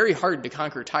 It was very hard to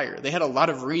conquer Tyre. They had a lot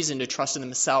of reason to trust in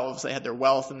themselves. They had their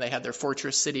wealth and they had their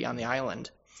fortress city on the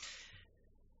island.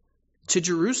 To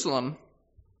Jerusalem,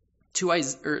 to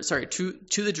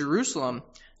the Jerusalem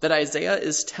that Isaiah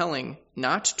is telling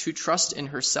not to trust in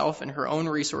herself and her own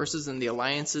resources and the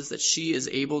alliances that she is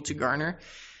able to garner,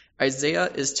 Isaiah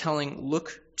is telling,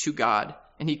 look to God.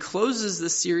 And he closes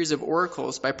this series of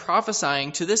oracles by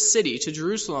prophesying to this city, to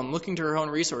Jerusalem, looking to her own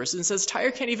resources, and says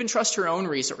Tyre can't even trust her own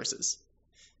resources.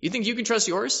 You think you can trust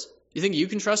yours? You think you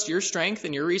can trust your strength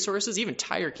and your resources? Even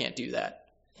Tyre can't do that.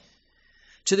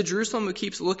 To the Jerusalem who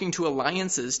keeps looking to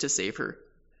alliances to save her,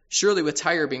 surely with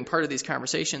Tyre being part of these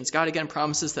conversations, God again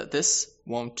promises that this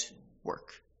won't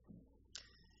work.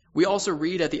 We also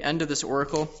read at the end of this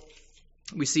oracle,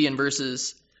 we see in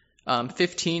verses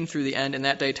 15 through the end, and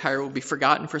that day Tyre will be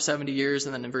forgotten for 70 years.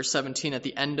 And then in verse 17, at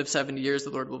the end of 70 years,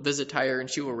 the Lord will visit Tyre and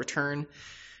she will return.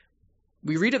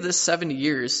 We read of this 70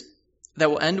 years that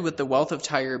will end with the wealth of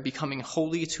Tyre becoming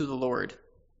holy to the Lord.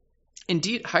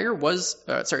 Indeed, Tyre was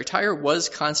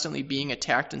constantly being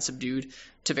attacked and subdued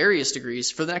to various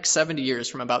degrees for the next 70 years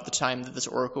from about the time that this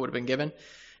oracle would have been given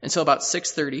until about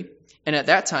 630. And at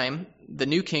that time, the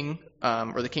new king,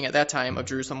 or the king at that time of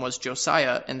Jerusalem was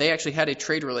Josiah, and they actually had a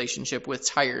trade relationship with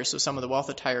Tyre, so some of the wealth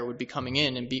of Tyre would be coming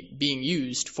in and being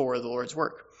used for the Lord's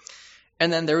work.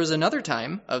 And then there was another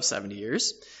time of 70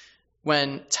 years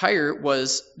when Tyre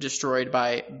was destroyed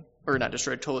by, or not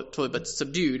destroyed totally, but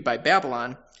subdued by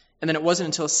Babylon. And then it wasn't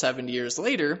until 70 years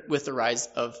later, with the rise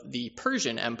of the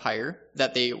Persian Empire,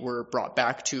 that they were brought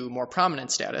back to more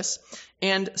prominent status.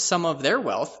 And some of their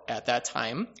wealth at that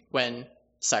time, when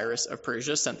Cyrus of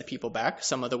Persia sent the people back,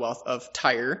 some of the wealth of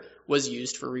Tyre was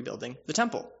used for rebuilding the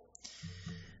temple.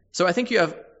 So I think you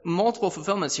have multiple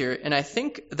fulfillments here, and I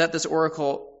think that this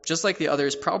oracle, just like the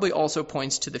others, probably also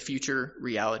points to the future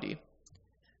reality.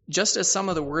 Just as some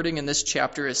of the wording in this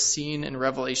chapter is seen in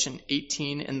Revelation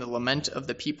 18 in the lament of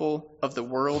the people of the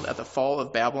world at the fall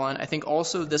of Babylon, I think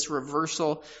also this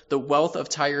reversal, the wealth of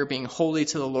Tyre being holy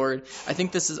to the Lord, I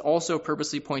think this is also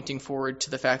purposely pointing forward to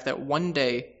the fact that one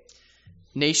day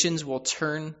nations will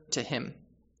turn to him.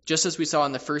 Just as we saw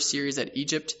in the first series that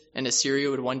Egypt and Assyria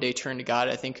would one day turn to God,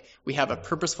 I think we have a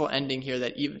purposeful ending here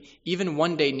that even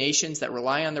one day nations that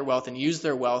rely on their wealth and use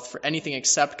their wealth for anything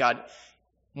except God,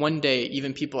 one day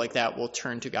even people like that will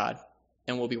turn to God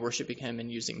and will be worshiping him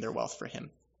and using their wealth for him.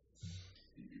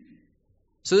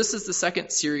 So this is the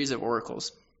second series of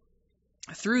oracles.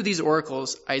 Through these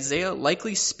oracles, Isaiah,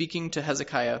 likely speaking to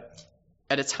Hezekiah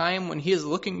at a time when he is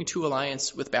looking to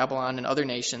alliance with Babylon and other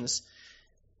nations,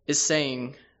 is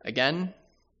saying again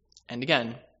and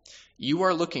again, you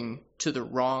are looking to the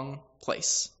wrong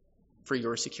place for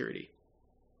your security.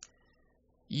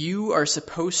 You are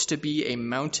supposed to be a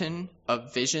mountain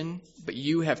of vision, but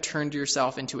you have turned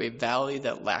yourself into a valley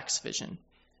that lacks vision.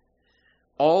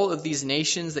 All of these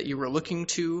nations that you were looking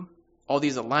to, all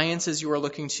these alliances you are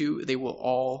looking to, they will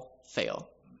all fail.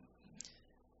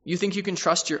 You think you can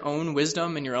trust your own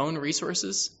wisdom and your own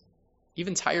resources?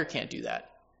 Even Tyre can't do that.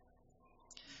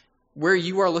 Where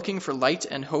you are looking for light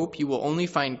and hope, you will only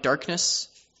find darkness,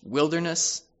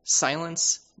 wilderness,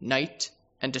 silence, night,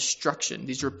 and destruction.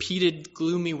 These repeated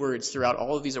gloomy words throughout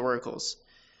all of these oracles.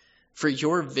 For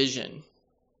your vision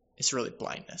is really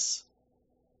blindness.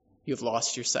 You have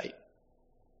lost your sight.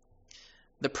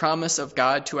 The promise of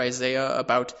God to Isaiah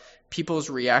about people's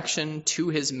reaction to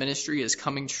his ministry is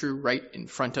coming true right in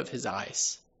front of his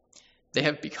eyes. They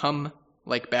have become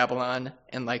like Babylon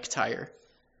and like Tyre.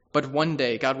 But one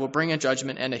day God will bring a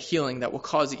judgment and a healing that will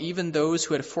cause even those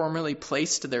who had formerly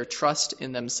placed their trust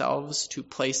in themselves to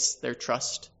place their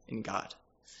trust in God.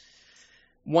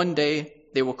 One day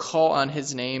they will call on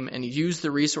his name and use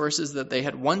the resources that they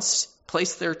had once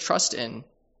placed their trust in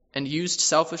and used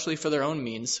selfishly for their own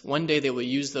means. One day they will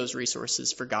use those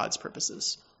resources for God's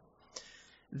purposes.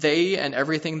 They and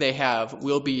everything they have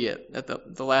will be, at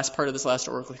the last part of this last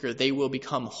oracle here, they will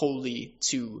become holy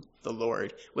to the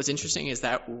Lord. What's interesting is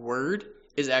that word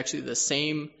is actually the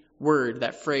same word,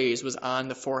 that phrase was on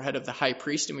the forehead of the high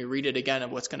priest, and we read it again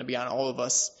of what's going to be on all of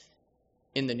us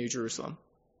in the New Jerusalem.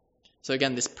 So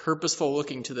again, this purposeful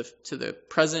looking to the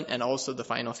present and also the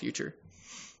final future.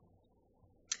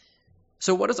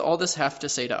 So what does all this have to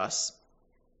say to us?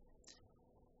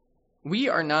 We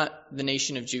are not the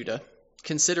nation of Judah,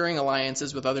 considering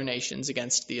alliances with other nations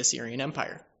against the Assyrian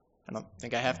Empire. I don't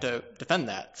think I have to defend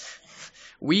that.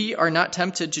 We are not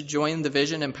tempted to join the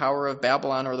vision and power of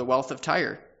Babylon or the wealth of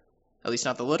Tyre, at least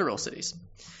not the literal cities.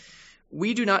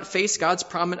 We do not face God's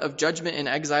promise of judgment and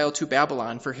exile to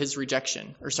Babylon for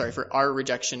for our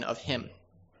rejection of him.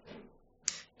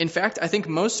 In fact, I think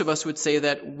most of us would say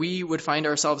that we would find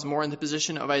ourselves more in the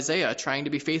position of Isaiah, trying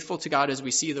to be faithful to God as we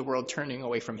see the world turning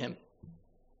away from him.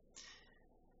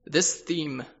 This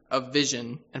theme of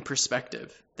vision and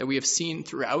perspective that we have seen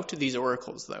throughout these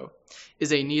oracles, though,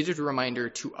 is a needed reminder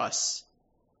to us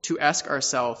to ask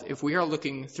ourselves if we are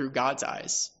looking through God's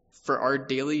eyes for our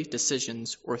daily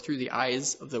decisions or through the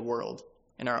eyes of the world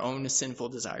and our own sinful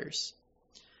desires.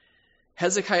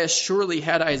 Hezekiah surely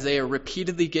had Isaiah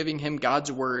repeatedly giving him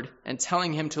God's word and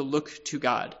telling him to look to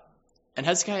God. And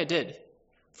Hezekiah did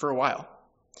for a while.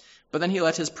 But then he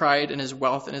let his pride and his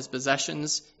wealth and his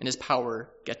possessions and his power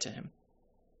get to him.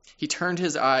 He turned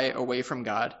his eye away from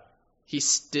God. He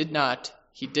did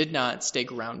not stay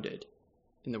grounded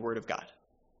in the word of God.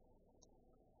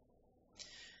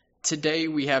 Today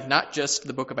we have not just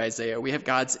the book of Isaiah, we have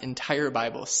God's entire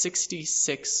Bible,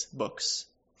 66 books,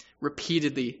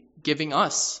 repeatedly giving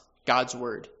us God's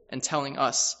word and telling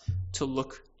us to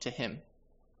look to him.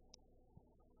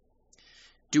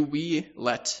 Do we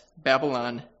let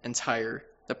Babylon and Tyre,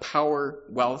 the power,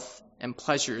 wealth, and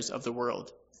pleasures of the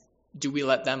world, do we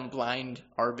let them blind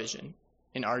our vision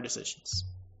in our decisions?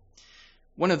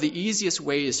 One of the easiest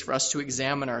ways for us to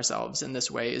examine ourselves in this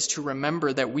way is to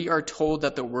remember that we are told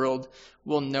that the world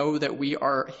will know that we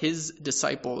are his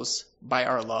disciples by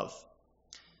our love.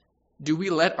 Do we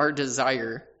let our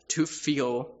desire to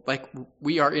feel like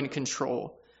we are in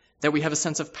control, that we have a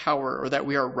sense of power, or that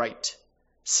we are right,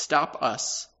 stop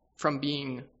us from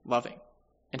being loving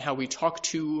in how we talk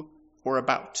to or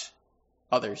about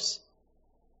others?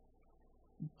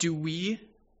 Do we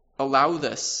allow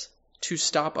this to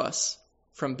stop us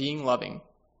from being loving,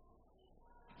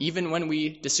 even when we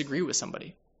disagree with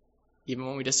somebody, even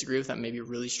when we disagree with them maybe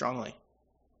really strongly?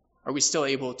 Are we still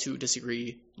able to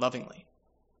disagree lovingly?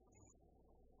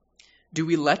 Do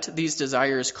we let these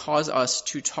desires cause us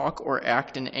to talk or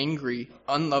act in angry,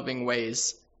 unloving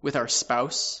ways with our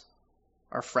spouse,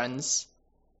 our friends,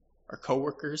 our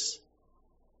coworkers,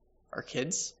 our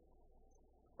kids,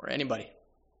 or anybody?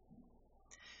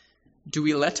 Do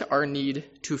we let our need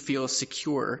to feel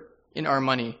secure in our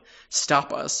money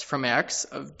stop us from acts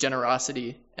of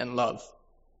generosity and love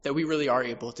that we really are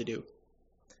able to do?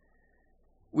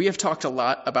 We have talked a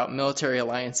lot about military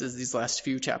alliances these last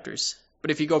few chapters,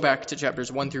 but if you go back to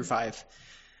chapters 1 through 5,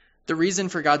 the reason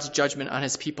for God's judgment on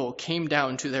his people came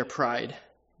down to their pride,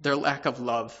 their lack of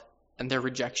love, and their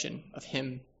rejection of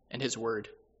him and his word.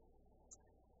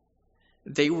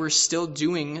 They were still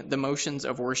doing the motions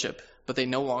of worship, but they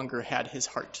no longer had his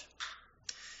heart.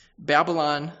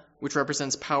 Babylon, which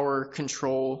represents power,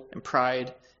 control, and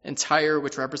pride, and Tyre,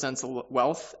 which represents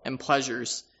wealth and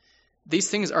pleasures,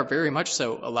 these things are very much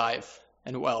so alive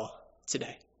and well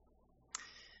today.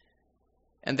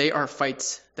 And they are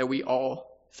fights that we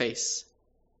all face.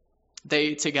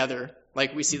 They together,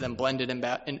 like we see them blended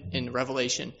in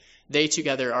Revelation, they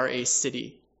together are a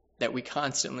city that we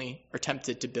constantly are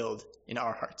tempted to build in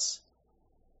our hearts.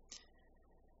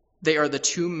 They are the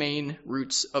two main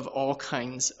roots of all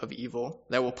kinds of evil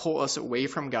that will pull us away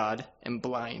from God and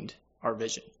blind our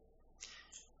vision.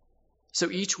 So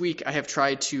each week I have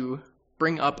tried to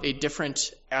bring up a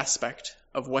different aspect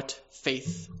of what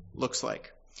faith looks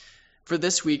like. For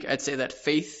this week, I'd say that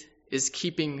faith is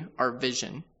keeping our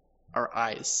vision, our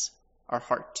eyes, our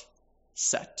heart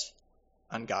set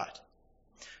on God,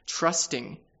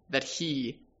 trusting that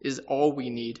he is all we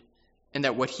need and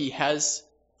that what he has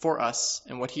for us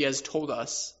and what he has told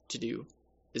us to do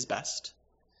is best.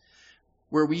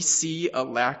 Where we see a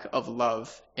lack of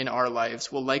love in our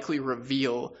lives will likely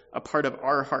reveal a part of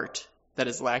our heart that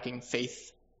is lacking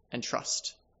faith and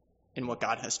trust in what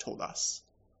God has told us.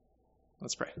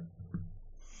 Let's pray.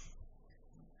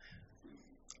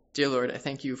 Dear Lord, I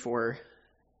thank you for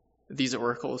these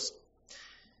oracles.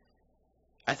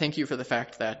 I thank you for the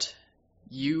fact that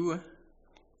you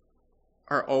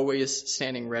are always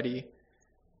standing ready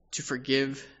to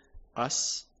forgive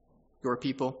us, your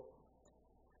people,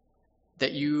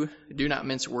 that you do not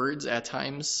mince words at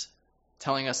times,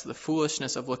 telling us the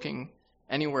foolishness of looking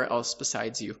anywhere else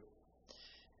besides you.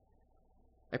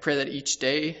 I pray that each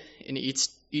day, in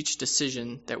each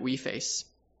decision that we face,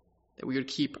 that we would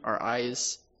keep our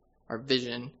eyes, our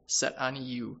vision set on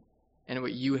you and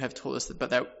what you have told us,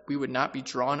 but that we would not be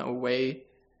drawn away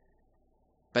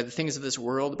by the things of this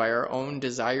world, by our own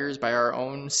desires, by our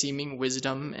own seeming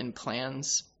wisdom and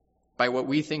plans, by what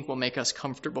we think will make us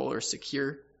comfortable or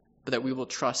secure, but that we will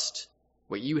trust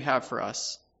what you have for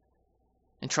us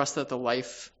and trust that the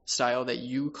lifestyle that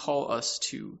you call us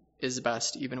to is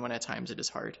best, even when at times it is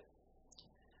hard.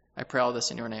 I pray all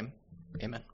this in your name. Amen.